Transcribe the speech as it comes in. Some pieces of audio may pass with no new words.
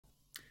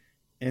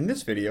In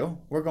this video,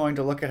 we're going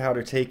to look at how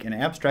to take an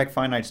abstract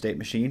finite state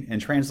machine and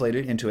translate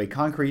it into a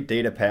concrete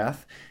data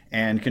path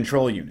and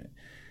control unit.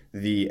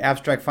 The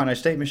abstract finite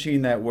state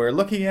machine that we're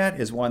looking at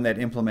is one that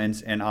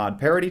implements an odd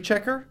parity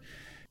checker.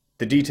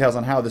 The details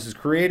on how this is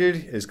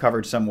created is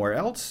covered somewhere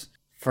else.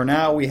 For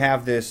now, we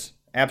have this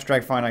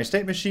abstract finite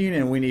state machine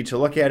and we need to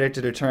look at it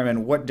to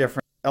determine what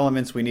different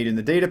elements we need in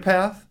the data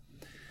path.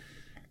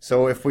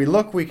 So if we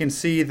look, we can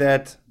see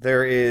that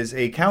there is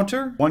a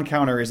counter. One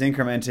counter is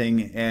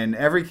incrementing in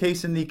every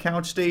case in the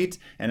count state,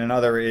 and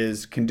another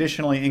is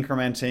conditionally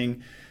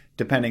incrementing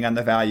depending on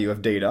the value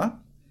of data.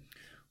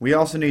 We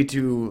also need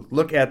to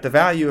look at the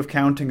value of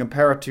count and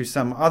compare it to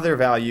some other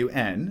value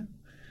n.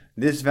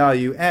 This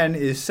value n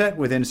is set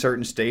within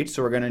certain states,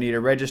 so we're going to need a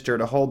register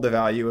to hold the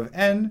value of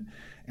n.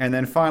 And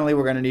then finally,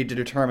 we're going to need to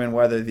determine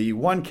whether the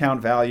one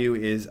count value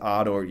is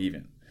odd or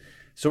even.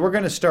 So we're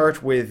going to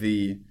start with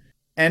the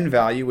n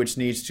value, which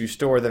needs to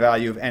store the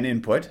value of n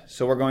input.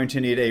 So we're going to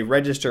need a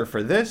register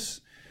for this.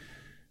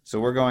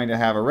 So we're going to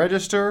have a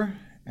register,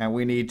 and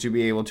we need to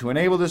be able to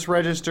enable this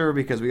register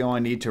because we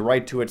only need to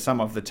write to it some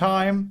of the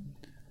time.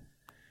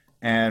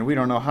 And we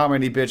don't know how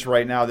many bits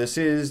right now this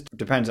is.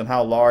 Depends on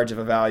how large of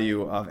a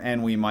value of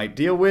n we might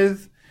deal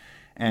with.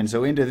 And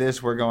so into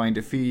this, we're going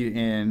to feed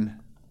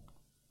in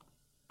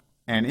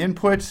an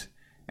input,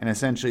 and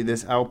essentially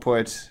this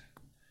output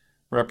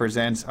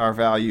represents our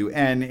value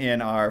n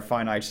in our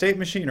finite state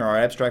machine, or our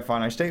abstract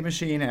finite state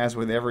machine. As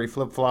with every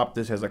flip-flop,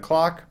 this has a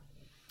clock.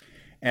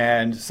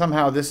 And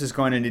somehow this is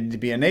going to need to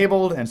be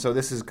enabled, and so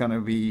this is going to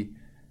be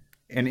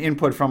an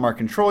input from our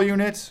control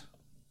unit.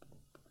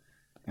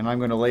 And I'm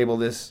going to label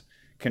this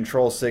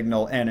control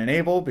signal n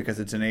enable because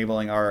it's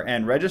enabling our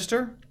n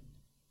register.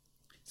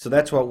 So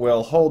that's what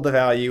will hold the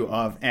value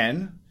of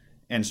n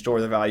and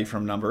store the value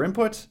from number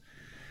inputs.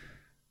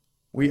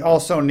 We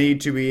also need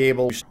to be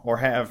able or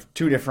have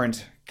two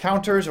different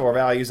counters or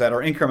values that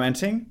are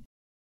incrementing.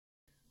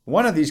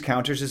 One of these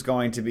counters is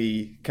going to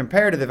be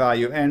compared to the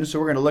value of n, so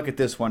we're going to look at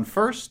this one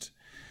first.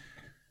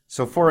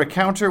 So for a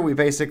counter, we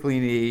basically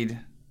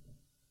need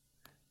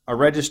a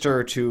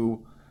register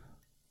to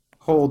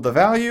hold the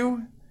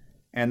value,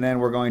 and then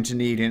we're going to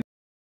need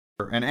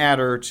an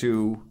adder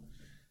to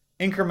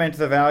increment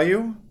the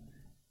value.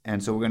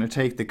 And so we're going to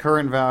take the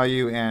current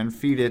value and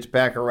feed it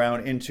back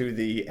around into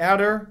the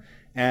adder.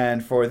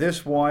 And for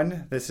this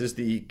one, this is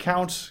the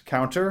count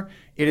counter.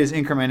 It is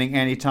incrementing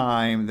any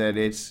time that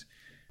it's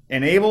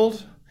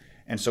enabled.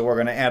 And so we're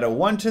going to add a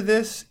 1 to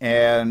this,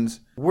 and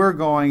we're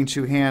going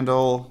to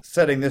handle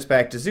setting this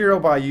back to 0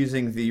 by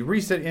using the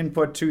reset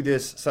input to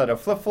this set of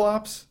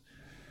flip-flops.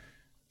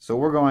 So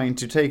we're going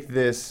to take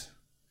this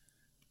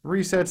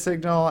reset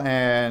signal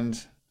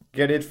and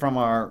get it from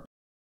our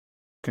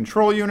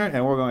control unit,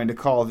 and we're going to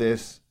call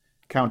this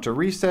counter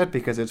reset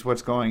because it's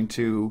what's going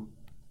to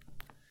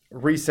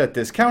reset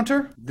this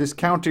counter. This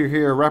counter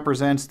here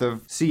represents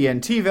the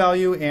CNT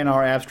value in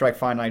our abstract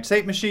finite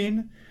state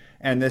machine.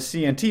 And this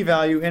CNT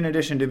value, in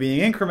addition to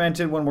being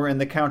incremented when we're in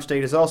the count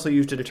state, is also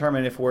used to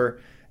determine if we're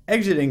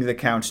exiting the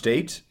count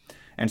state.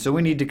 And so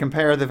we need to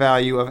compare the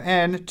value of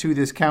n to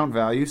this count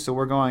value. So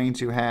we're going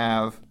to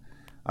have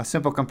a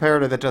simple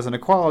comparator that does an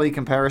equality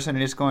comparison,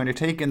 and it's going to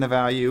take in the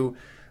value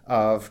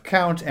of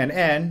count and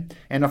n.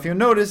 And if you'll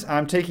notice,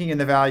 I'm taking in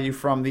the value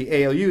from the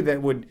ALU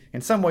that would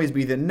in some ways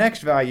be the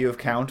next value of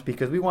count,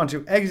 because we want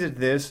to exit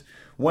this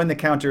when the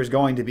counter is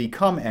going to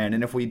become n.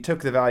 And if we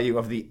took the value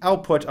of the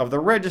output of the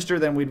register,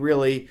 then we'd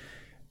really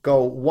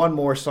go one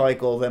more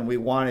cycle than we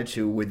wanted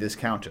to with this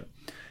counter.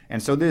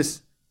 And so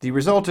the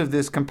result of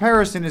this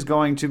comparison is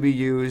going to be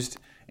used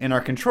in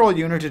our control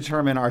unit to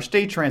determine our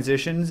state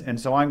transitions. And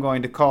so I'm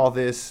going to call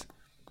this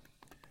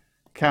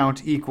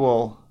count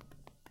equal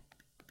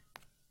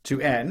to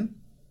n.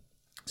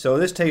 So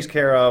this takes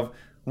care of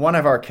one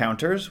of our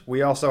counters.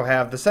 We also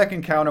have the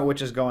second counter,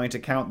 which is going to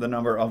count the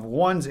number of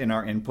ones in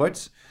our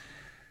inputs.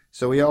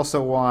 So we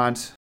also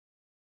want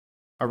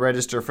a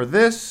register for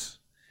this,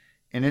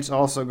 and it's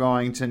also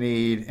going to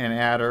need an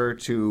adder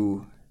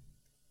to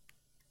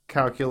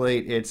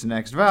calculate its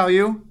next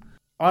value.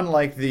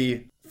 Unlike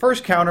the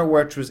first counter,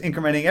 which was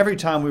incrementing every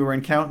time we were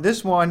in count,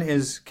 this one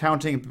is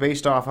counting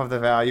based off of the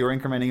value, or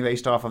incrementing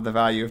based off of the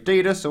value of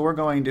data. So we're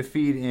going to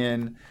feed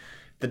in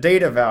the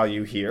data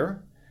value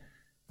here.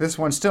 This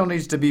one still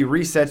needs to be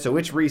reset, so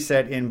it's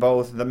reset in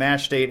both the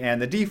match state and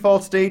the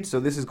default state. So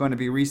this is going to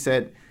be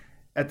reset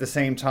at the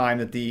same time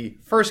that the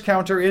first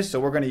counter is. So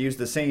we're going to use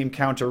the same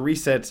counter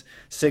reset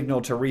signal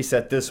to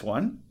reset this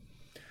one.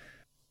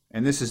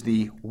 And this is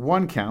the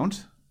one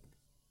count.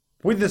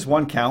 With this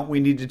one count, we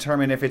need to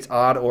determine if it's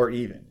odd or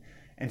even.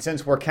 And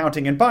since we're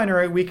counting in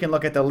binary, we can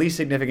look at the least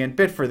significant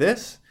bit for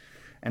this.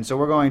 And so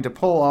we're going to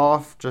pull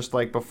off, just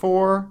like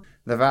before,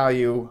 the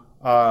value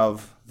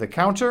of the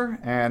counter,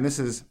 and this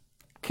is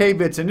k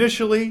bits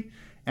initially,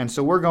 and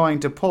so we're going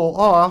to pull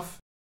off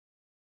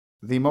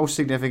the most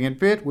significant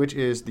bit, which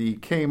is the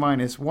k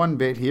minus 1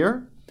 bit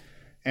here,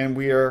 and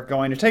we are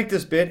going to take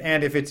this bit,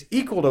 and if it's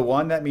equal to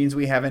 1, that means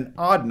we have an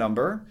odd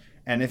number,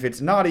 and if it's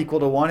not equal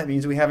to 1, it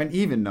means we have an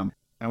even number.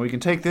 And we can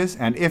take this,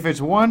 and if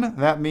it's 1,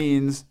 that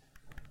means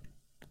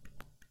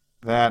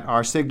that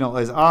our signal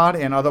is odd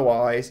and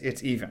otherwise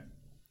it's even.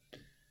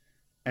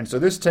 And so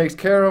this takes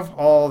care of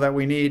all that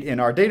we need in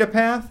our data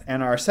path,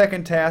 and our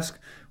second task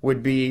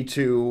would be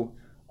to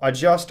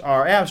adjust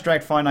our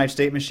abstract finite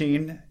state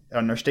machine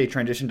on our state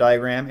transition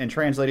diagram and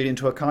translate it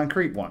into a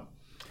concrete one.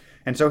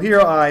 And so here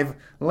I've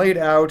laid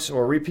out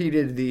or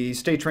repeated the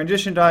state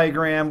transition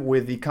diagram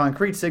with the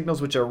concrete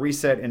signals, which are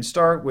reset and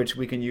start, which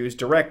we can use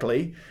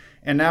directly.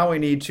 And now we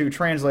need to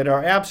translate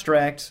our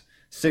abstract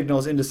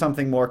signals into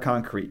something more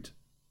concrete.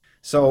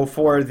 So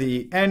for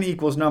the n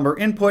equals number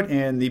input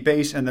in the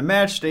base and the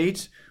match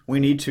states, we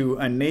need to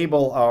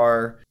enable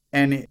our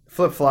n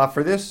flip-flop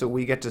for this. So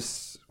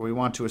we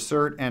want to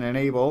assert and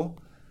enable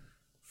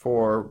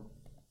for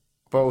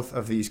both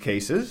of these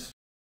cases.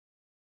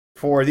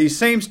 For these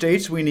same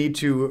states, we need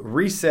to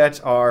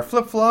reset our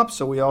flip-flop.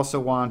 So we also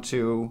want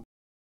to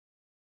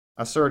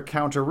assert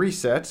counter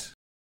reset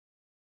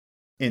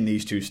in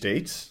these two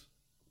states.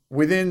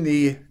 Within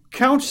the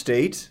count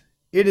state,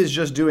 it is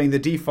just doing the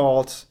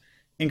default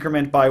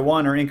increment by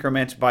 1 or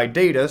increment by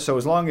data. So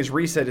as long as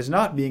reset is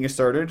not being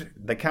asserted,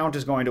 the count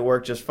is going to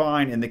work just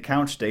fine in the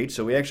count state.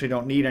 So we actually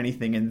don't need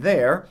anything in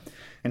there.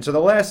 And so the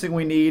last thing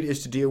we need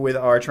is to deal with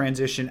our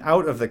transition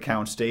out of the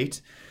count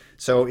state.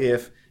 So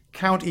if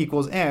count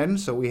equals n,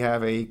 so we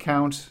have a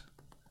count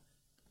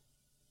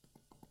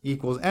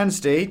equals n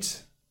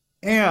state,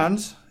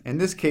 and in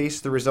this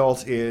case the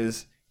result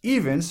is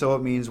even, so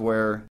it means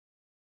we're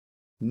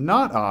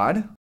not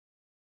odd,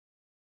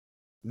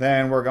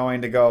 then we're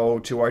going to go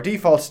to our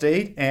default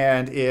state,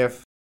 and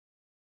if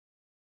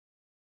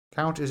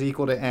count is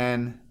equal to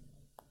n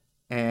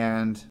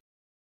and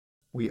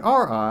we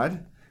are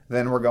odd,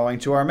 then we're going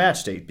to our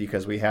match state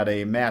because we had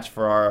a match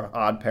for our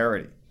odd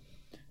parity.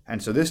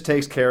 And so this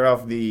takes care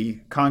of the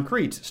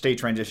concrete state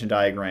transition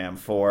diagram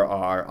for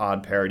our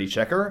odd parity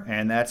checker,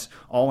 and that's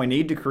all we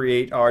need to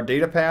create our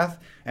data path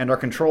and our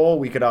control.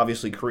 We could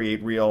obviously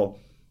create real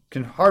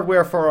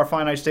hardware for our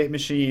finite state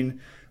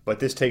machine, but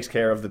this takes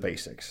care of the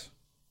basics.